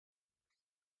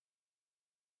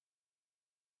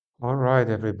All right,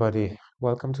 everybody.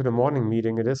 Welcome to the morning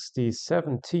meeting. It is the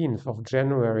 17th of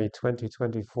January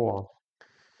 2024.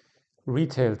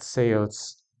 Retail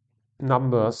sales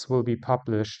numbers will be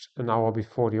published an hour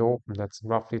before the open. That's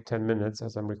roughly 10 minutes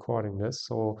as I'm recording this.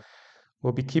 So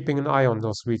we'll be keeping an eye on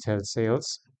those retail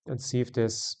sales and see if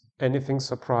there's anything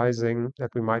surprising that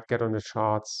we might get on the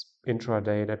charts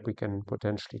intraday that we can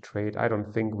potentially trade. I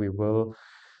don't think we will.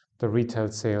 The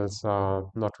retail sales are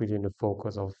not really in the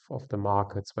focus of the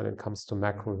markets when it comes to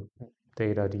macro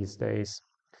data these days.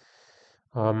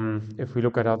 If we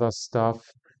look at other stuff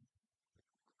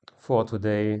for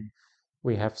today,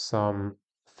 we have some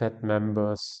Fed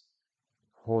members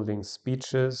holding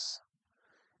speeches,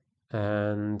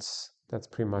 and that's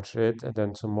pretty much it. And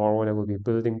then tomorrow there will be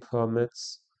building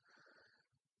permits,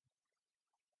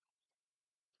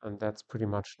 and that's pretty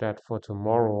much that for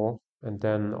tomorrow. And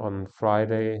then on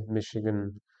Friday,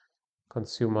 Michigan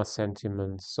consumer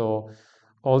sentiment. So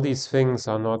all these things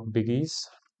are not biggies,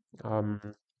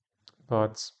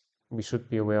 but we should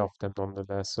be aware of them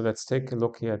nonetheless. So let's take a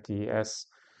look here at the S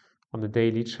on the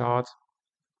daily chart.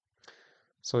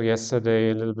 So yesterday,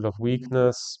 a little bit of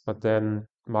weakness, but then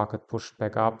market pushed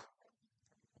back up.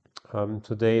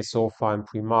 Today, so far in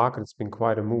pre-market, it's been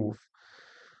quite a move.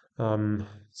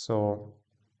 So,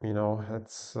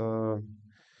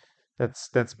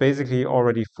 that's basically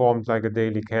already formed like a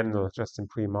daily candle just in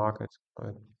pre-market,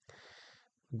 right?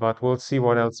 But we'll see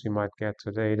what else we might get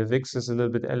today. The VIX is a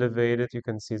little bit elevated. You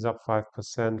can see it's up 5%,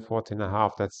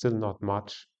 14.5. That's still not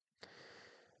much.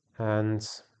 And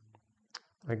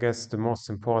I guess the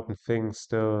most important thing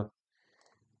still,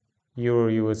 Euro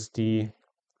USD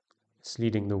is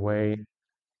leading the way.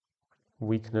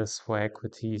 Weakness for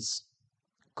equities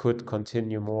could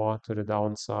continue more to the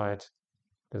downside.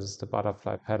 This is the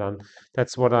butterfly pattern.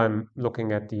 That's what I'm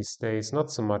looking at these days. Not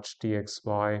so much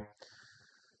DXY.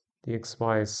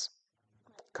 DXY is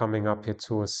coming up here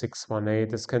to a 618.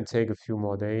 This can take a few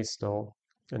more days though,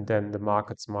 and then the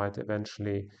markets might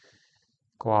eventually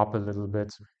go up a little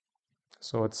bit.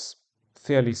 So it's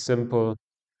fairly simple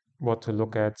what to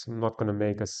look at. I'm not going to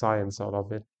make a science out of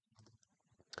it.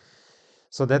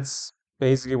 So that's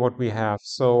basically what we have.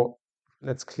 So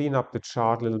let's clean up the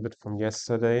chart a little bit from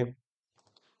yesterday,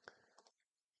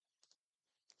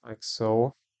 like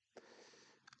so.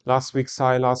 Last week's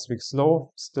high, last week's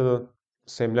low, still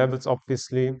same levels,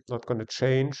 obviously, not going to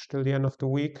change till the end of the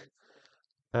week.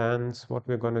 And what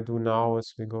we're going to do now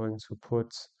is we're going to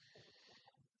put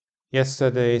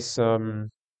yesterday's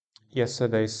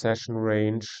session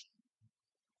range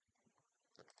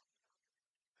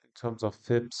in terms of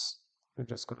FIBs. We're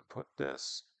just going to put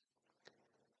this.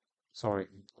 Sorry,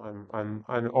 I'm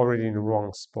already in the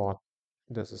wrong spot.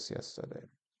 This is yesterday.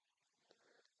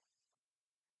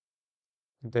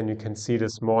 And then you can see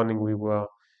this morning we were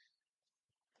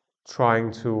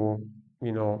trying to,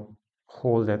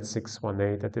 hold that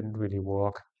 618. That didn't really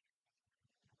work.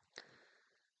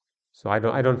 So I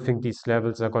don't think these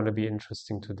levels are going to be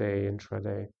interesting today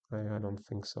intraday. I don't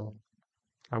think so.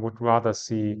 I would rather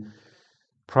see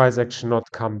price action not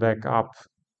come back up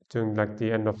during like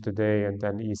the end of the day and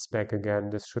then ease back again.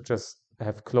 This should just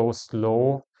have closed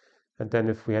low. And then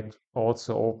if we had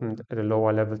also opened at a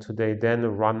lower level today, then a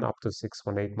run up to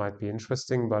 618 might be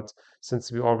interesting. But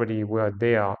since we already were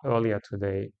there earlier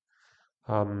today,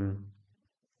 um,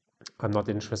 I'm not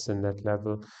interested in that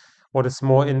level. What is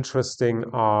more interesting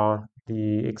are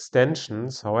the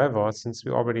extensions. However, since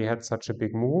we already had such a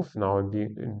big move now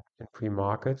in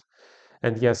pre-market,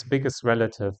 and yes, big is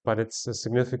relative, but it's a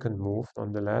significant move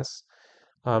nonetheless.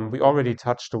 We already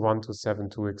touched the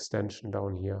 1272 extension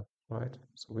down here, right?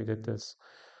 So we did this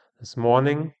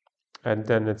morning, and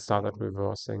then it started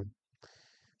reversing.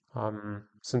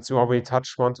 Since we already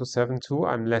touched 1272,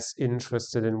 I'm less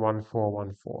interested in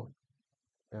 1414.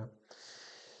 Yeah.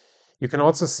 You can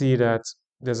also see that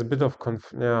there's a bit of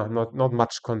not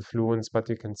much confluence, but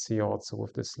you can see also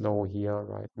with this low here,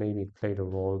 right? Maybe it played a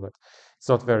role, but it's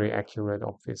not very accurate,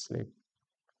 obviously.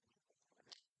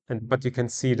 But you can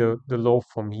see the low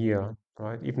from here,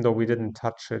 right? Even though we didn't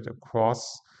touch it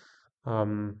across,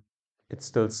 it's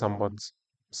still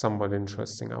somewhat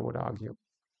interesting, I would argue,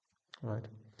 right?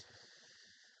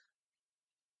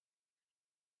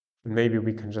 Maybe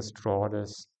we can just draw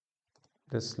this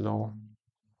low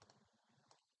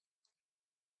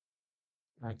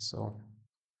like so.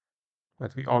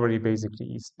 But we already basically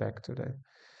eased back today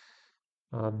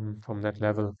from that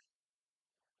level.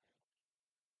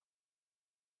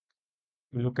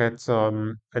 We look at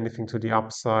anything to the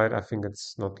upside. I think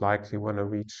it's not likely we're gonna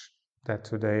reach that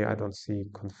today. I don't see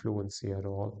confluency at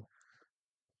all.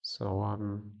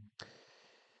 So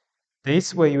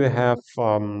days where you have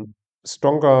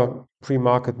stronger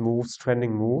pre-market moves,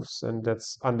 trending moves, and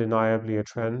that's undeniably a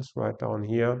trend right down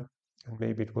here, and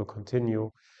maybe it will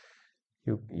continue.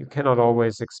 You cannot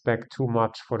always expect too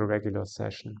much for the regular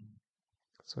session.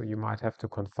 So you might have to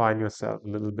confine yourself a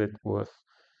little bit with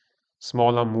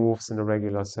smaller moves in the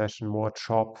regular session, more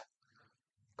chop,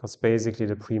 because basically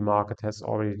the pre-market has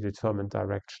already determined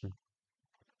direction.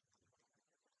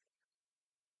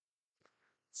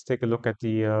 Let's take a look at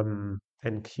the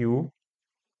NQ.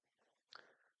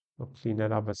 We'll clean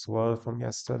that up as well from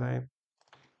yesterday.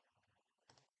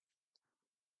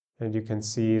 And you can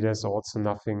see there's also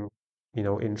nothing,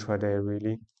 intraday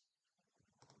really.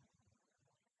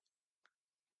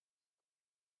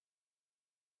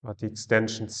 But the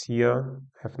extensions here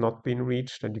have not been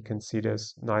reached, and you can see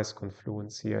there's nice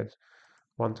confluence here at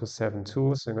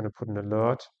 1272. So I'm going to put an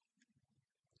alert.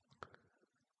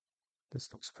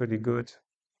 This looks pretty good.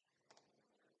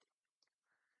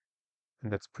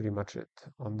 And that's pretty much it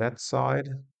on that side.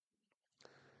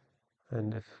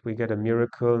 And if we get a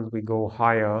miracle and we go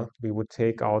higher, we would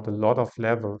take out a lot of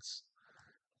levels.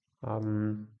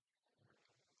 And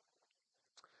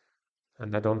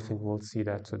I don't think we'll see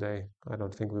that today. I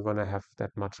don't think we're going to have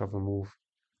that much of a move.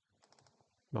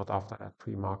 Not after that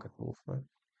pre-market move, right?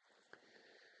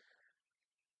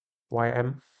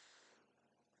 YM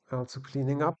also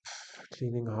cleaning up,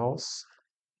 cleaning house.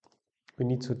 We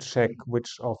need to check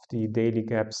which of the daily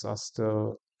gaps are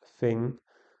still a thing.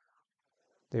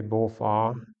 They both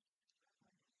are.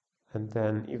 And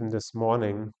then even this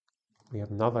morning, we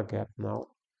have another gap now.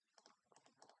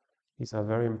 These are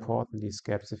very important, these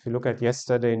gaps. If you look at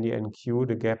yesterday in the NQ,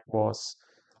 the gap was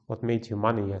what made you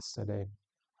money yesterday,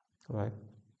 right?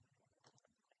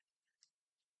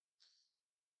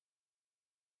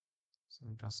 So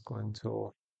I'm just going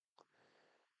to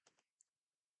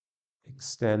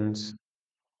extend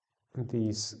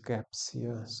these gaps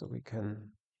here so we can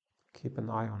keep an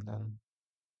eye on them.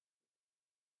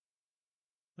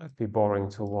 Might be boring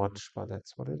to watch, but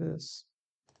that's what it is.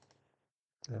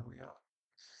 There we are.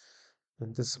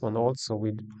 And this one also,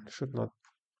 we should not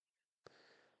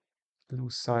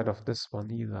lose sight of this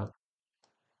one either.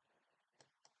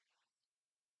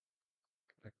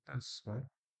 Like this, right?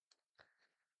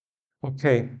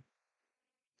 Okay.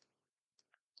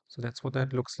 So that's what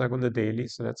that looks like on the daily.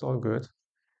 So that's all good.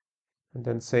 And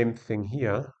then same thing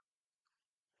here.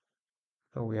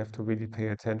 Now we have to really pay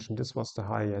attention. This was the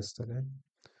high yesterday.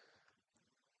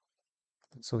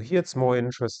 So here it's more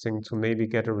interesting to maybe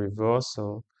get a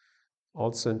reversal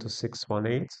also into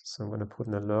 618. So I'm going to put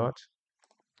an alert.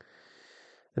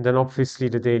 And then obviously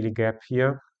the daily gap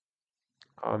here.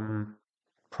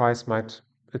 Price might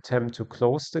attempt to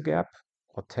close the gap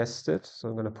or test it. So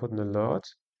I'm going to put an alert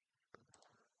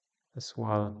as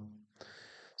well.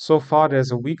 So far,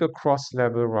 there's a weaker cross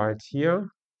level right here.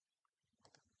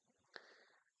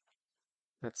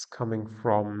 That's coming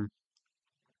from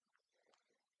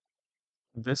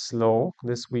this low,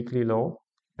 this weekly low.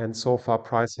 And so far,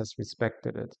 price has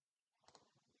respected it.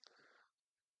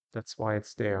 That's why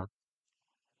it's there.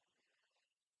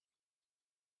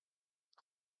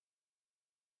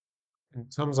 In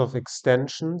terms of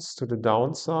extensions to the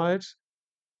downside,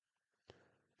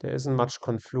 there isn't much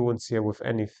confluence here with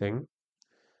anything.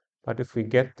 But if we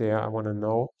get there, I want to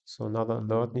know. So another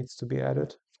alert needs to be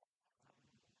added.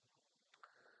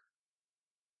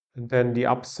 And then the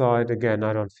upside, again,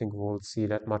 I don't think we'll see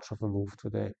that much of a move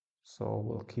today. So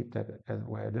we'll keep that as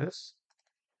where it is.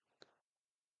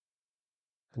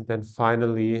 And then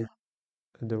finally,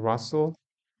 the Russell.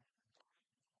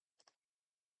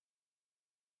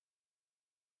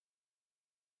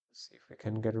 Let's see if we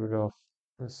can get rid of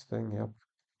this thing. Yep.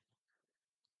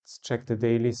 Let's check the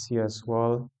dailies here as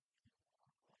well.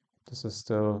 This is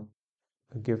still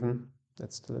a given.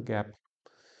 That's still a gap.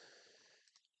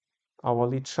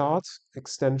 Hourly chart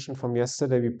extension from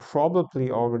yesterday, we probably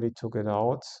already took it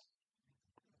out.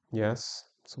 Yes,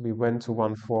 so we went to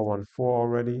 1414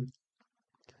 already.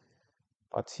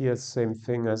 But here's same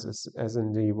thing as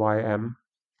in the YM.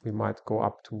 We might go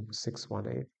up to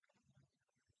 618.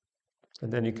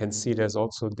 And then you can see there's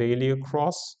also daily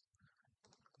across.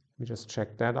 We just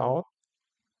check that out.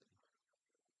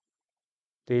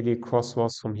 Daily cross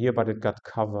was from here, but it got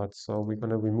covered. So we're going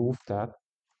to remove that.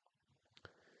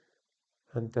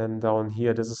 And then down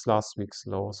here, this is last week's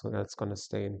low. So that's going to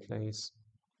stay in place.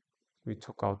 We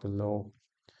took out the low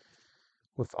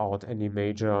without any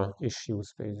major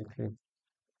issues, basically.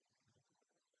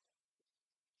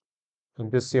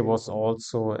 And this here was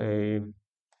also a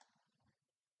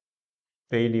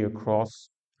daily across.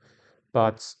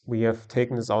 but we have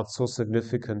taken this out so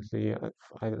significantly.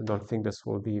 I don't think this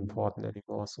will be important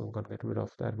anymore, so I'm going to get rid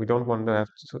of that. We don't want to have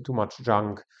too much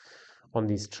junk on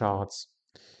these charts.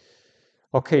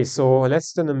 Okay, so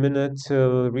less than a minute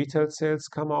till retail sales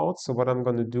come out. So what I'm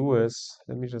going to do is,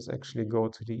 let me just actually go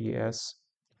to the ES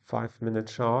 5-minute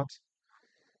chart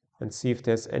and see if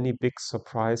there's any big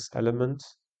surprise element,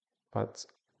 but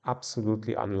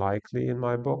absolutely unlikely in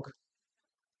my book.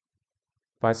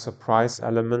 By surprise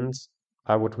element,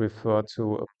 I would refer to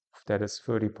a move that is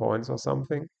 30 points or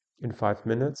something in 5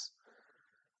 minutes.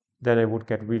 Then it would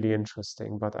get really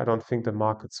interesting, but I don't think the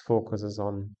market's focus is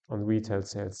on retail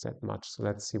sales that much. So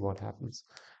let's see what happens.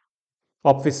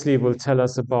 Obviously, it will tell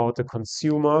us about the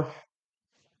consumer.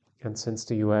 And since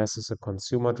the US is a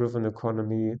consumer-driven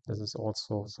economy, this is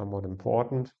also somewhat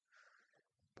important.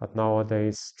 But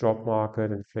nowadays, job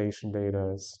market inflation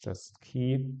data is just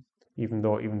key, even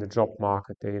though even the job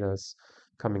market data is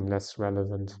becoming less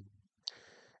relevant.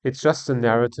 It's just a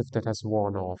narrative that has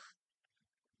worn off.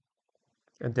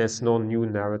 And there's no new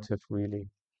narrative really.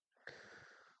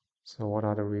 So what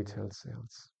are the retail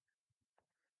sales?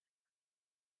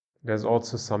 There's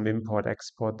also some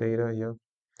import-export data here.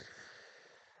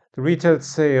 The retail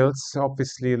sales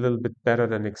obviously a little bit better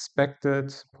than expected.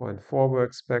 0.4 were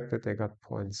expected, they got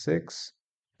 0.6.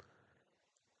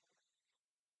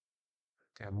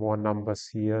 There are more numbers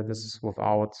here. This is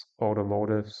without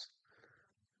automotives.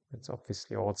 It's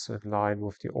obviously also in line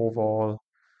with the overall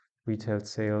retail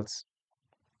sales.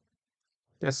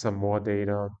 There's some more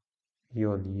data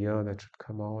year on year that should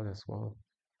come out as well.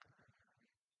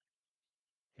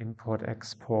 Import,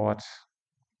 export.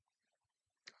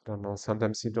 I don't know.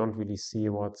 Sometimes you don't really see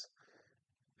what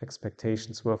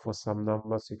expectations were for some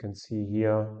numbers. You can see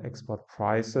here export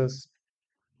prices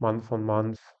month on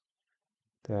month.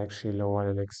 They're actually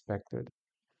lower than expected.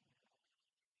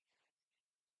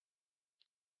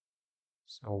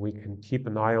 So we can keep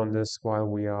an eye on this while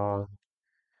we are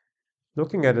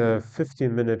looking at a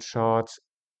 15-minute chart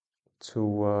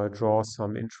to draw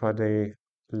some intraday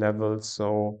levels.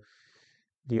 So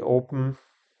the open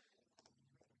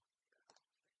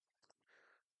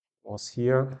was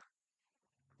here,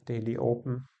 daily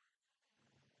open.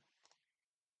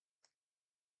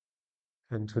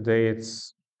 And today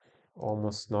it's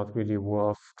almost not really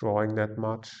worth drawing that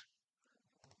much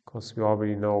because we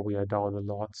already know we are down a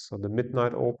lot. So the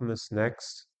midnight open is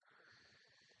next.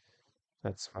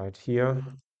 That's right here.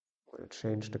 We'll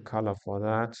change the color for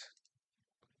that.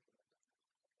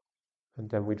 And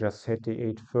then we just hit the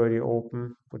 8:30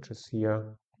 open, which is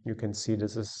here. You can see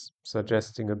this is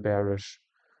suggesting a bearish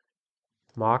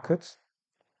market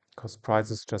because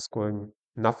price is just going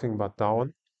nothing but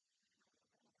down.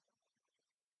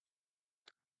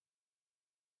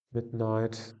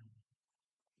 Midnight,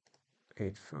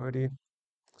 8:30,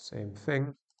 same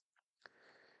thing.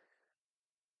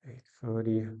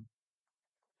 8:30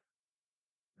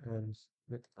 and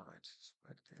midnight is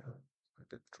right there. I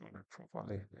did draw it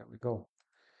properly. There we go.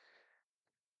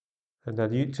 And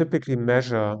then you typically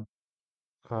measure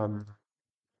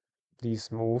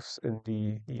these moves in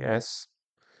the ES.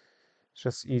 It's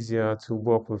just easier to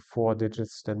work with 4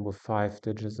 digits than with 5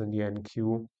 digits in the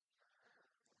NQ.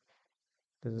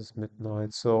 This is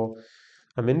midnight. So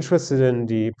I'm interested in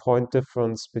the point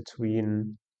difference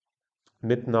between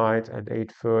midnight and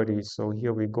 8:30. So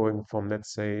here we're going from,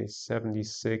 let's say,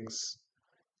 76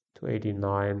 to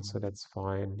 89. So that's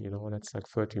fine. You know, that's like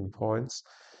 13 points.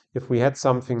 If we had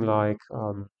something like,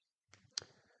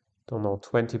 don't know,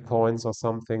 20 points or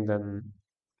something, then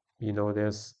you know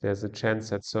there's a chance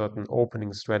that certain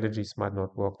opening strategies might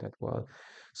not work that well.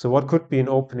 So what could be an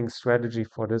opening strategy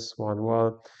for this one?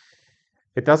 Well,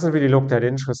 it doesn't really look that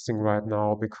interesting right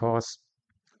now because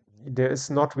there is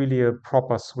not really a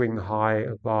proper swing high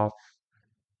above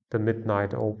the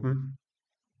midnight open.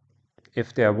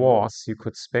 If there was, you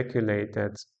could speculate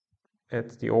that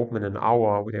at the open in an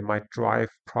hour, they might drive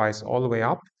price all the way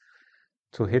up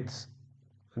to hit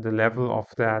the level of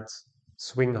that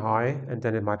swing high, and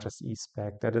then it might just ease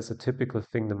back. That is a typical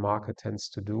thing the market tends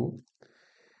to do.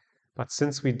 But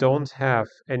since we don't have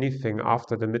anything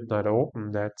after the midnight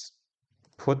open that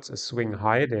puts a swing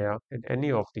high there in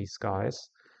any of these guys,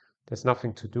 there's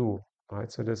nothing to do,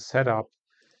 right? So this setup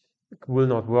will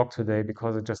not work today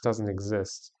because it just doesn't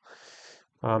exist.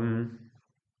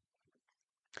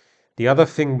 The other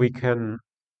thing we can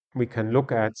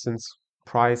look at, since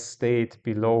price stayed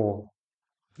below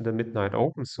the midnight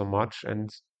open so much and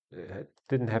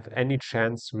didn't have any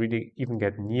chance to really even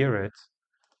get near it,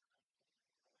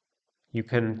 you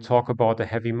can talk about a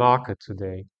heavy market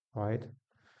today, right?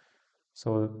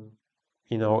 So,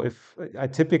 you know, if I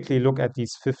typically look at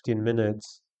these 15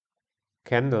 minutes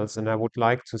candles, and I would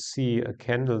like to see a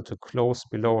candle to close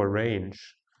below a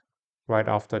range right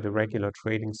after the regular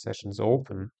trading sessions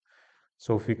open.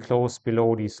 So if we close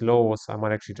below these lows, I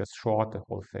might actually just short the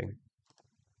whole thing,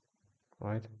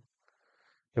 right?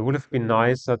 It would have been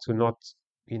nicer to not,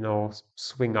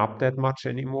 swing up that much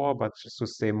anymore, but just to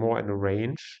stay more in a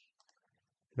range,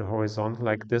 in a horizontal,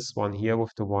 like this one here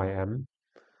with the YM,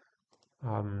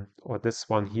 or this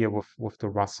one here with the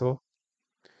Russell.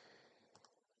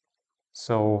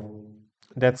 So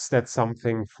that's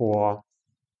something for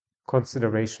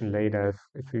consideration later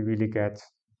if we really get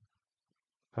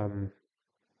um,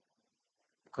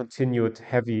 continued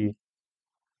heavy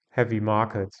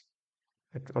market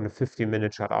on a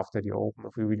 50-minute chart after the open.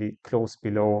 If we really close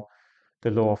below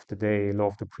the low of the day, low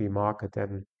of the pre-market,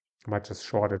 then I might just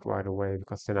short it right away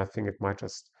because then I think it might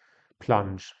just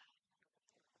plunge.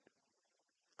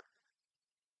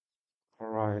 All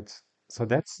right. So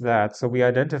that's that. So we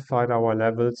identified our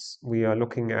levels. We are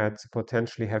looking at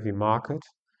potentially heavy market.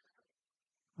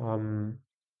 Um,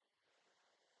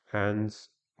 and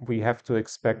we have to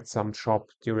expect some chop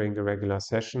during the regular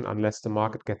session unless the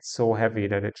market gets so heavy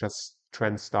that it just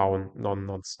trends down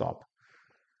non-stop.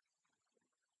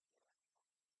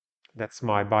 That's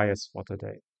my bias for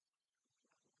today.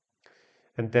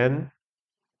 And then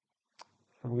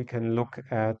we can look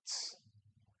at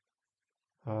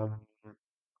um,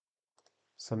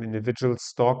 some individual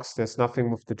stocks. There's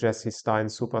nothing with the Jesse Stein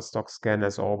super stock scan,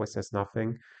 as always, there's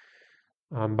nothing.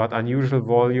 But unusual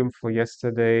volume for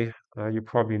yesterday. You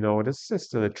probably know this is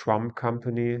still a Trump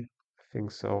company. I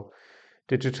think so.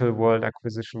 Digital World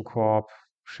Acquisition Corp,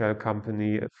 shell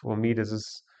company. For me, this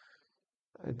is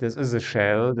a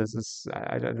shell. This is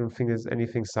I don't think there's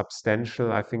anything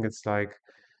substantial. I think it's like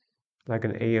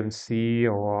an AMC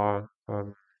or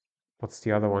what's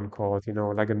the other one called?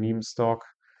 Like a meme stock.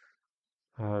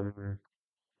 Um,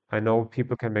 I know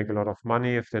people can make a lot of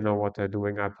money if they know what they're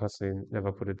doing. I personally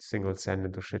never put a single cent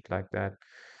into shit like that.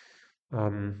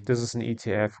 This is an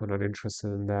ETF. We're not interested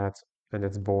in that. And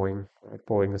it's Boeing. Right?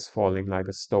 Boeing is falling like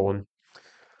a stone.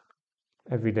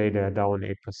 Every day they're down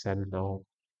 8% now.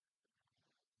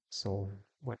 So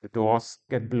when the doors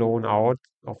get blown out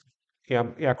of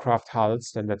aircraft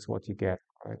hulls, then that's what you get,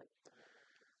 right?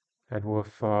 And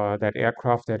with that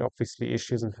aircraft, they had obviously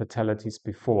issues and fatalities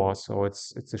before, so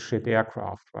it's a shit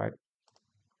aircraft, right?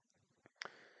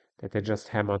 That they just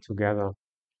hammer together.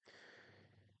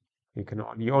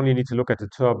 You only need to look at the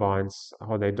turbines,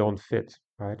 how they don't fit,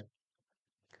 right?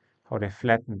 How they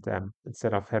flattened them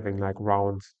instead of having like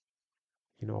round,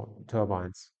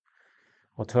 turbines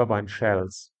or turbine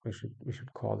shells, we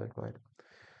should call it, right?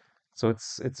 So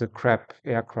it's a crap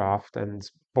aircraft, and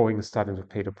Boeing is starting to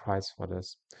pay the price for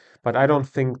this. But I don't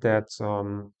think that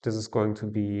this is going to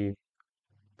be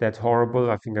that horrible.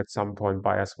 I think at some point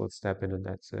buyers will step in, and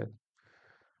that's it.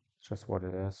 It's just what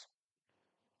it is.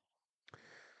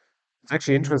 It's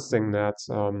actually interesting that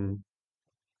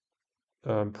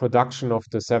production of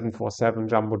the 747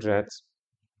 jumbo jet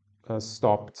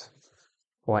stopped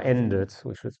or ended.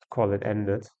 We should call it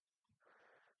ended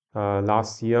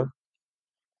last year.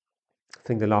 I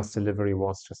think the last delivery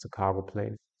was just a cargo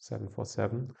plane,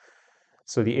 747.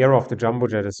 So the era of the jumbo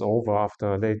jet is over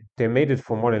after they made it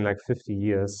for more than like 50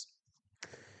 years.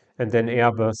 And then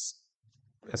Airbus,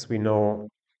 as we know,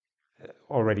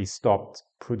 already stopped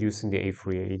producing the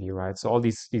A380, right? So all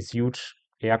these huge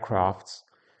aircrafts,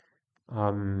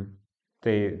 um,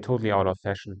 they totally out of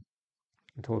fashion,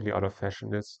 totally out of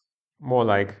fashion. It's more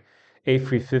like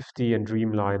A350 and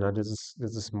Dreamliner. This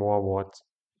is more what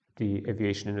the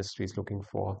aviation industry is looking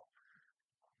for.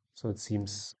 So it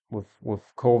seems with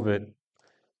COVID,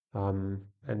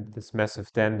 and this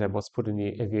massive dent that was put in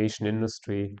the aviation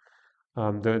industry,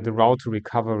 the route to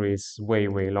recovery is way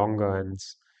longer, and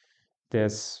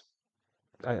there's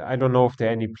I don't know if there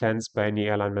are any plans by any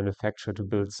airline manufacturer to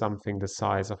build something the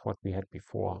size of what we had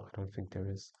before. I don't think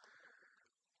there is.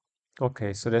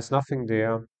 Okay, so there's nothing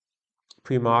there.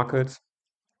 Pre-market,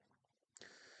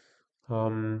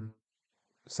 um,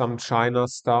 some China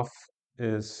stuff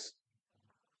is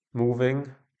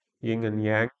moving, yin and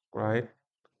yang, right?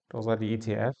 Those are the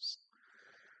ETFs.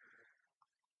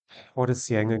 What is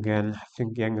Yang again? I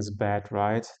think Yang is bad,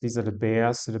 right? These are the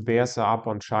bears. So the bears are up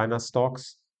on China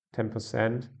stocks,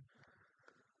 10%.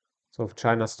 So if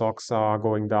China stocks are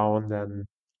going down, then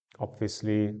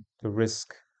obviously the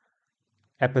risk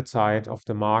appetite of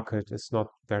the market is not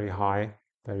very high,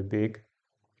 very big.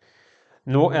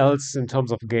 No else in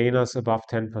terms of gainers above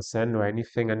 10% or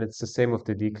anything, and it's the same with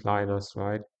the decliners,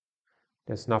 right?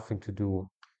 There's nothing to do.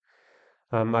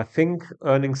 I think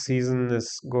earnings season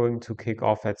is going to kick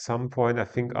off at some point. I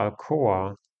think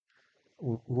Alcoa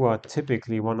who are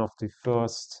typically one of the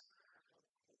first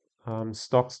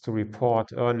stocks to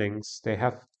report earnings. They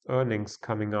have earnings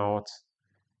coming out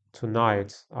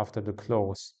tonight after the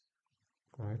close,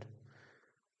 right?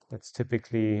 That's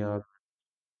typically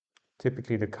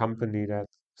the company that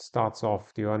starts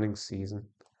off the earnings season.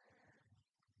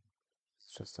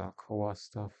 It's just our core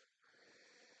stuff.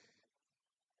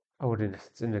 Oh,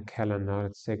 it's in the calendar.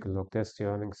 Let's take a look. There's the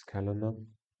earnings calendar.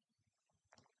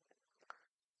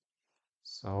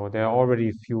 So there are already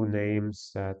a few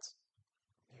names that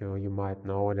you might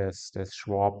know. There's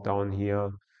Schwab down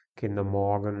here, Kinder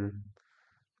Morgan,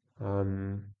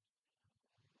 um,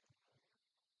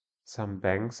 some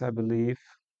banks, I believe,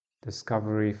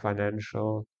 Discovery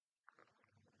Financial.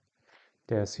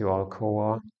 There's your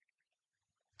Alcoa,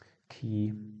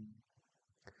 Key,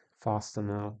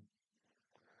 Fastener.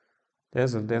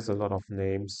 There's a lot of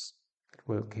names that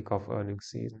will kick off earnings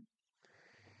season.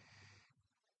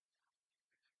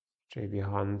 JB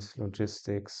Hunt,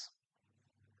 Logistics,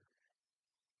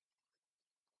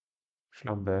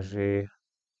 Schlumberger,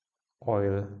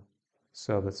 Oil,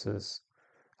 Services,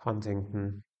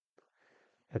 Huntington,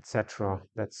 etc.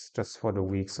 That's just for the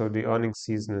week. So the earnings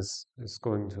season is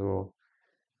going to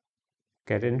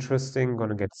get interesting, going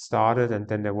to get started, and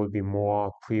then there will be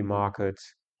more pre-market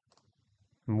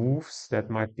moves that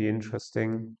might be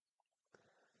interesting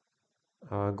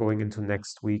going into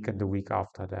next week and the week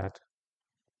after that.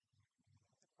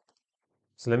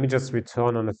 So let me just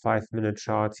return on a 5-minute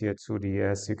chart here to the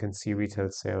US. You can see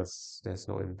retail sales, there's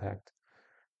no impact.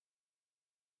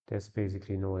 There's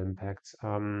basically no impact.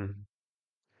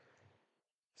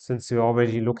 Since you're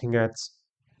already looking at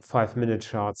 5-minute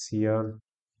charts here,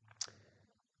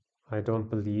 I don't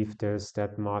believe there's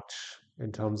that much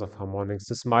in terms of harmonics.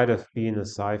 This might have been a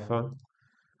cipher.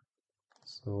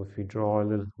 So if we draw a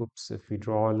little, if we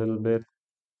draw a little bit,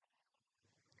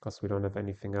 because we don't have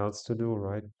anything else to do,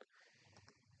 right?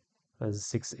 As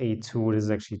 682, this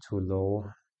is actually too low.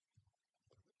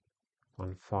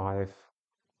 1.5.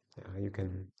 Yeah, you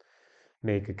can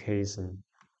make a case and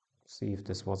see if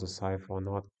this was a cipher or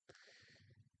not.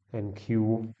 And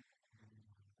Q,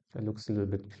 it looks a little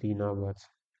bit cleaner, but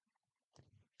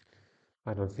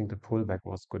I don't think the pullback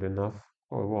was good enough.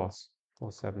 Or it was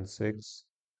 476.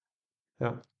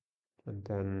 Yeah, and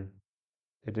then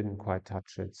it didn't quite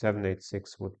touch it.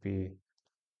 786 would be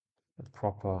a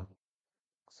proper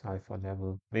cipher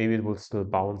level. Maybe it will still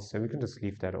bounce, and we can just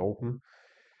leave that open.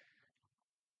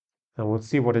 And we'll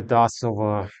see what it does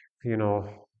over,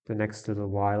 the next little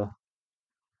while.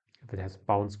 If it has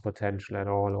bounce potential at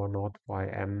all or not.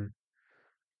 YM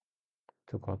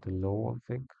took out the low, I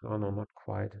think. Oh no, not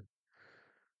quite.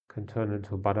 Can turn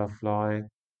into a butterfly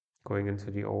going into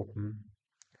the open.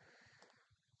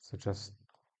 So just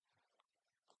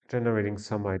generating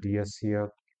some ideas here.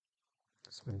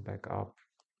 This went back up.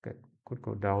 Could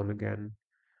go down again.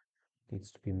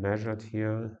 Needs to be measured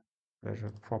here.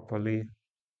 Measured properly.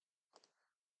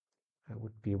 That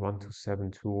would be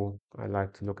 1272. I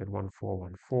like to look at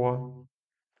 1414.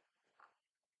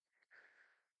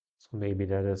 So maybe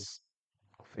that is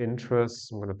of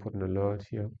interest. I'm going to put an alert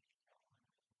here.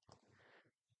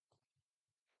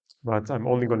 But I'm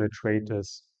only going to trade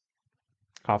this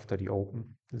after the open.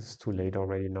 This is too late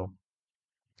already now.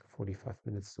 45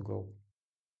 minutes to go.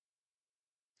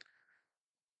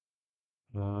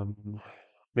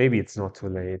 Maybe it's not too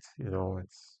late.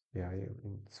 It's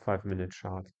 5-minute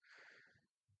chart.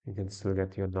 You can still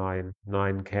get your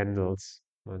nine candles.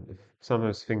 And if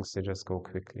sometimes things they just go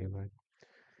quickly, right?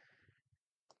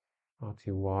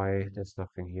 RTY, there's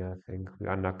nothing here, I think. We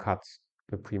undercut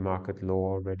the pre-market low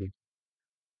already.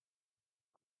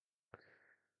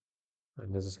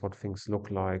 And this is what things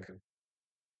look like.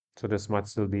 So this might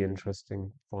still be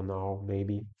interesting for now,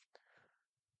 maybe.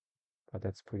 But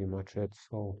that's pretty much it.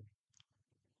 So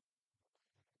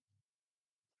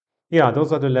yeah,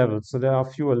 those are the levels. So there are a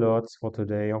few alerts for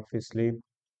today, obviously.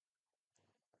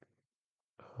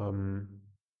 And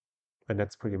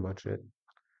that's pretty much it.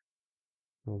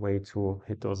 A way to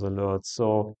hit those alerts.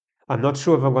 So I'm not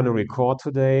sure if I'm going to record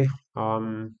today.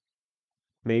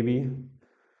 Maybe.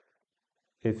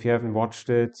 If you haven't watched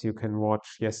it, you can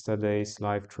watch yesterday's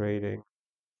live trading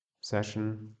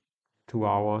session, 2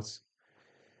 hours,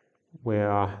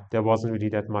 where there wasn't really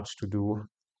that much to do,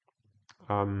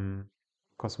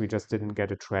 because we just didn't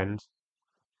get a trend.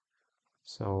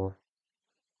 So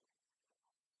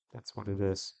that's what it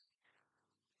is.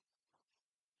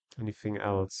 Anything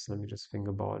else? Let me just think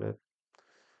about it.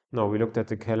 No, we looked at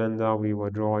the calendar. We were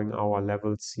drawing our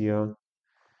levels here,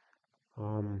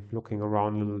 looking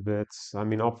around a little bit. I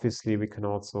mean, obviously, we can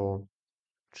also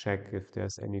check if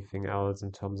there's anything else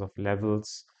in terms of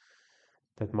levels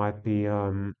that might be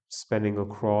spanning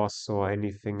across or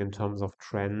anything in terms of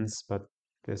trends, but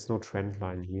there's no trend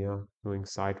line here. Going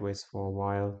sideways for a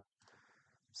while.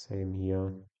 Same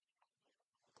here.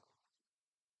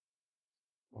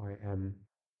 YM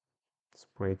is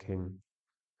breaking,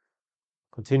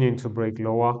 continuing to break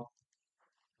lower.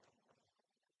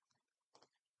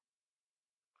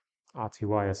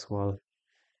 RTY as well.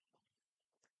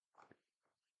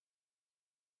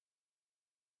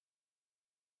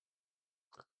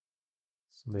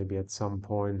 So maybe at some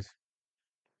point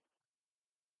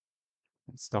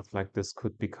stuff like this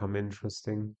could become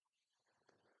interesting.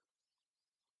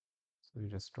 So we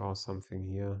just draw something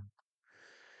here.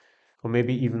 Or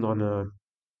maybe even on a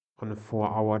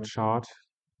 4-hour chart.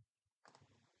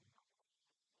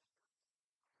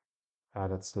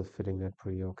 That's still fitting that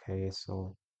pretty okay,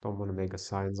 so don't want to make a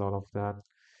science out of that.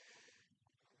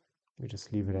 We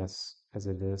just leave it as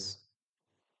it is.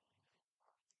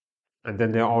 And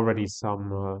then there are already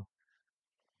some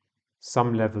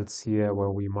levels here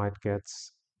where we might get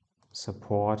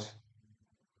support.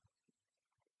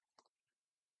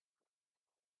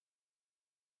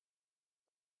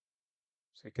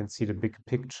 So you can see the big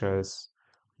picture is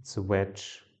it's a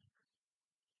wedge.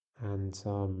 And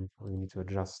we need to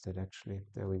adjust it actually.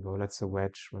 There we go. That's a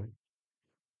wedge, right?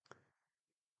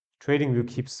 TradingView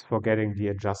keeps forgetting the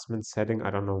adjustment setting.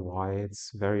 I don't know why.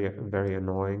 It's very, very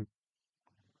annoying.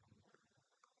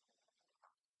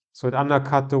 So it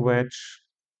undercut the wedge.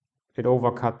 It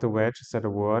overcut the wedge, is that a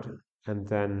word? And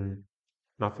then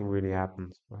nothing really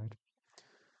happened, right?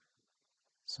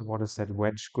 So what is that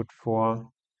wedge good for?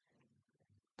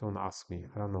 Don't ask me.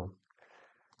 I don't know.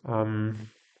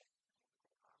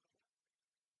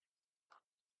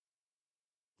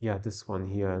 Yeah, this one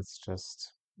here, it's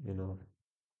just, there's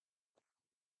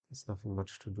nothing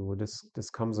much to do. This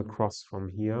comes across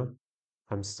from here.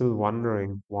 I'm still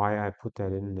wondering why I put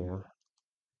that in there.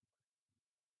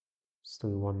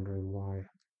 Still wondering why.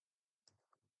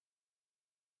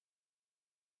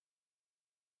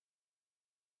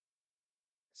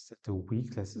 Is that the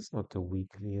weekly? This is not the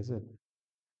weekly, is it?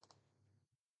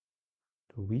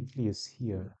 The weekly is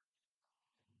here.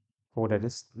 Oh, that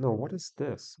is, no, what is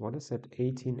this? What is that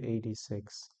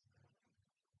 1886?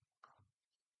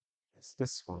 It's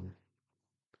this one.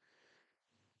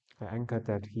 I anchored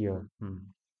that here.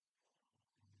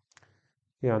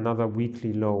 Yeah, another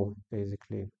weekly low,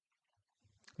 basically.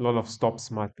 A lot of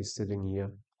stops might be sitting here.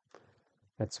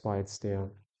 That's why it's there.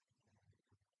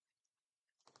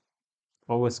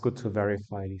 Always good to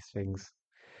verify these things.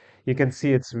 You can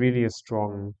see it's really a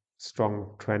strong,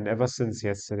 strong trend ever since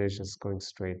yesterday, just going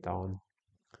straight down.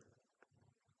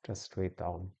 Just straight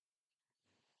down.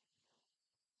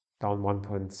 Down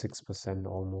 1.6%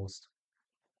 almost.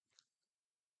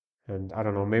 And I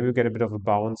don't know, maybe we get a bit of a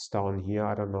bounce down here.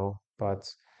 I don't know. But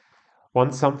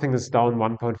once something is down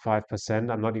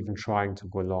 1.5%, I'm not even trying to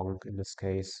go long in this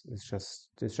case. It's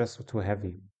just too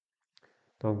heavy.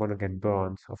 Don't want to get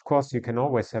burned. Of course, you can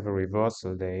always have a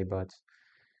reversal day, but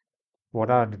what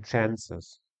are the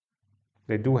chances?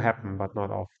 They do happen, but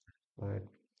not often, right?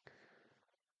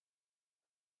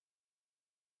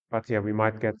 But yeah, we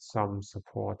might get some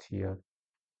support here.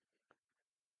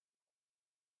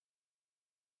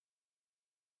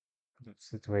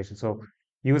 Situation. So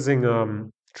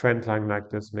using trend line like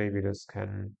this, maybe this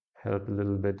can help a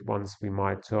little bit once we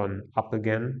might turn up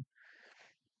again.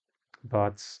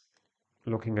 But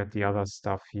looking at the other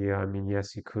stuff here, I mean,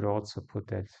 yes, you could also put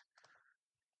that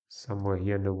somewhere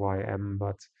here in the YM,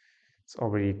 but it's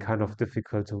already kind of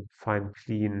difficult to find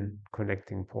clean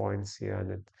connecting points here,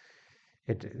 and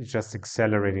it's just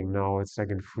accelerating now. It's like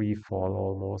in free fall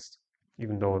almost,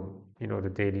 even though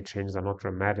the daily changes are not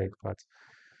dramatic, but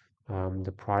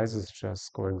the price is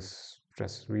just going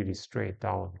just really straight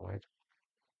down, right?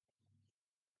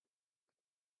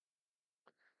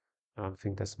 I don't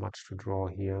think there's much to draw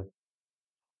here,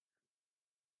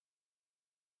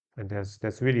 and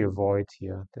there's really a void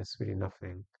here. There's really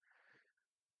nothing.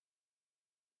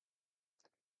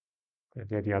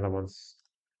 The other ones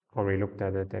already looked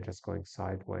at it. They're just going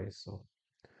sideways, so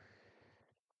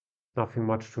nothing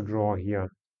much to draw here.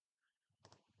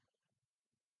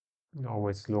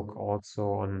 Always look also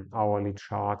on hourly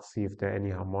charts, see if there are any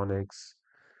harmonics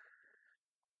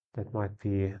that might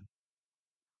be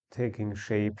taking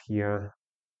shape here.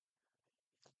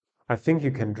 I think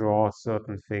you can draw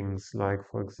certain things, like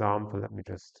for example, let me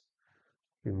just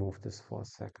remove this for a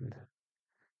second.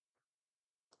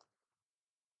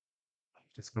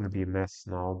 It's going to be a mess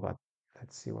now, but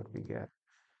let's see what we get.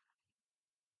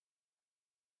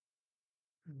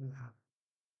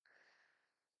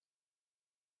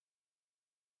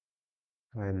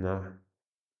 When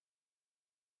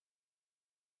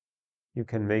You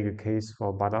can make a case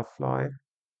for butterfly,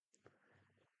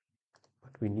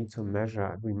 but we need to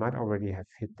measure. We might already have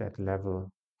hit that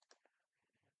level.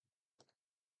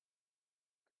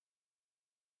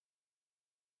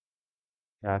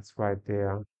 Yeah, it's right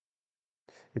there.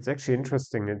 It's actually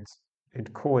interesting.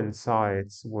 It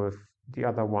coincides with the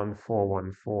other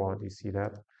 1414. Do you see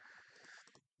that?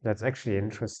 That's actually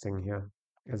interesting here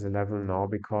as a level now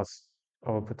because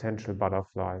of a potential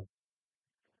butterfly.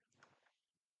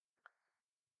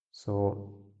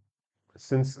 So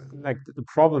since like the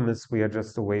problem is we are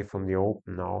just away from the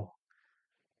open now,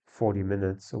 40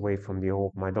 minutes away from the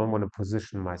open. I don't want to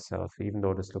position myself, even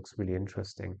though this looks really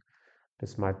interesting.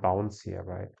 This might bounce here,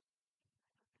 right?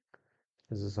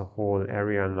 This is a whole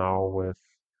area now with,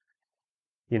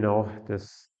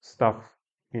 this stuff,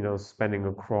 spanning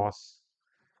across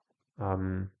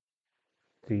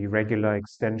the regular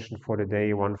extension for the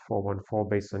day 1414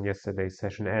 based on yesterday's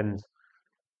session and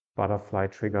butterfly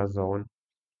trigger zone.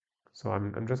 So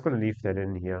I'm just going to leave that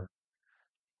in here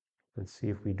and see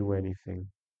if we do anything.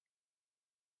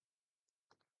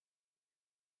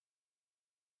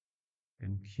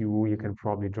 In Q, you can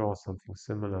probably draw something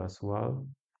similar as well.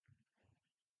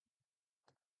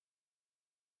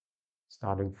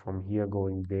 Starting from here,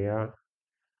 going there.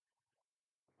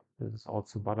 This is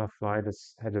also butterfly.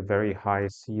 This had a very high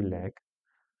C leg.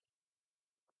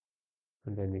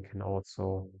 And then we can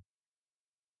also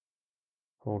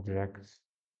project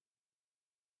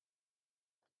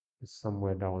this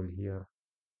somewhere down here.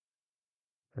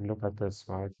 And look at this,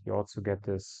 right? You also get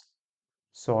this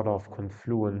sort of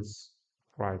confluence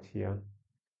right here,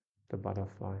 the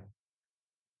butterfly.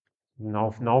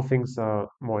 Now things are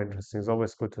more interesting. It's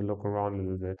always good to look around a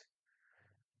little bit.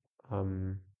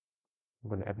 I'm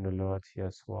going to add an alert here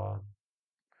as well.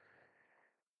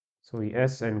 So the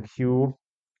S and Q,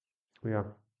 we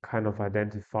are kind of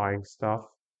identifying stuff.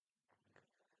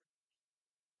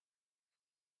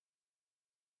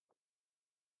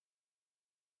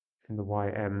 In the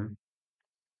YM,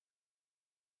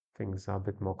 things are a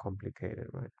bit more complicated,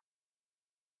 right?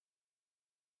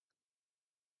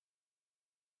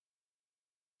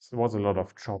 So there was a lot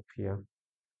of chop here.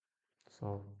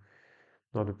 So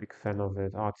not a big fan of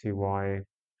it. RTY,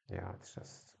 yeah, it's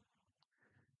just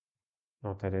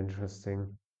not that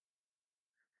interesting.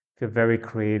 If you're very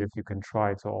creative, you can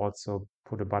try to also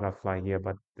put a butterfly here,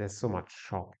 but there's so much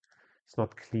chop. It's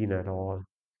not clean at all.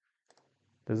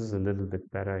 This is a little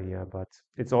bit better here, but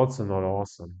it's also not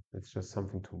awesome. It's just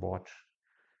something to watch.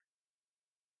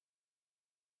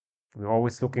 We're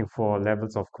always looking for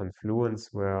levels of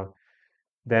confluence where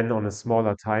then on a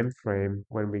smaller time frame,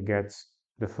 when we get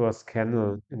the first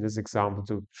candle in this example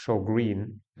to show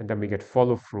green, and then we get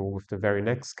follow through with the very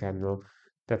next candle,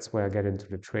 that's where I get into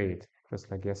the trade, just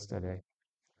like yesterday.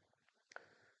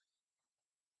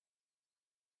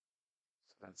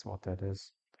 So that's what that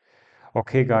is.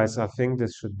 Okay, guys, I think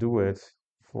this should do it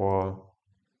for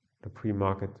the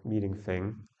pre-market meeting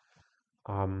thing.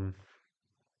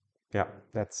 Yeah,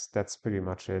 that's pretty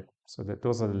much it. So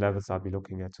those are the levels I'll be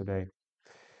looking at today.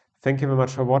 Thank you very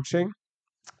much for watching.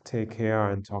 Take care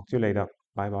and talk to you later.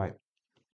 Bye bye.